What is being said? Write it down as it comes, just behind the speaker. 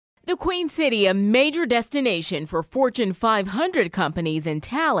The Queen City, a major destination for Fortune 500 companies and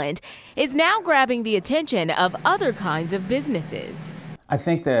talent, is now grabbing the attention of other kinds of businesses. I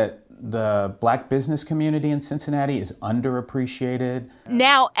think that the black business community in Cincinnati is underappreciated.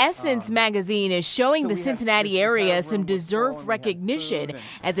 Now, Essence magazine is showing the Cincinnati area some deserved recognition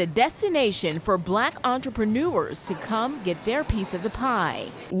as a destination for black entrepreneurs to come get their piece of the pie.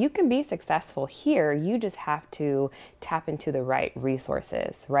 You can be successful here, you just have to tap into the right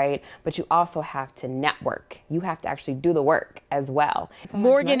resources, right? But you also have to network. You have to actually do the work as well.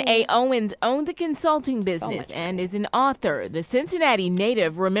 Morgan A. Owens owns a consulting business and is an author. The Cincinnati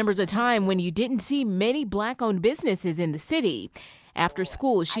native remembers a time when you didn't see many black-owned businesses in the city. After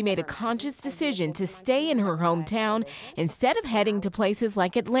school, she made a conscious decision to stay in her hometown instead of heading to places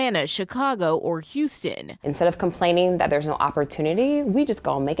like Atlanta, Chicago, or Houston. Instead of complaining that there's no opportunity, we just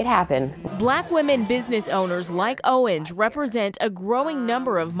go and make it happen. Black women business owners like Owens represent a growing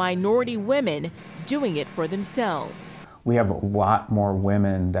number of minority women doing it for themselves. We have a lot more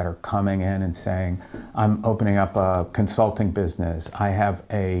women that are coming in and saying, I'm opening up a consulting business. I have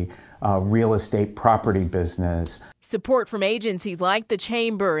a real estate property business. Support from agencies like the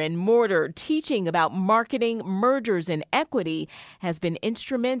Chamber and Mortar teaching about marketing, mergers, and equity has been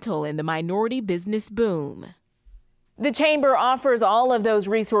instrumental in the minority business boom. The Chamber offers all of those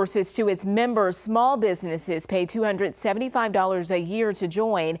resources to its members. Small businesses pay $275 a year to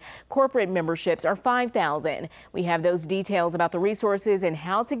join. Corporate memberships are $5,000. We have those details about the resources and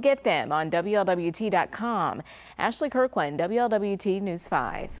how to get them on WLWT.com. Ashley Kirkland, WLWT News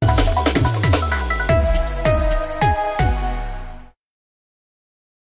 5.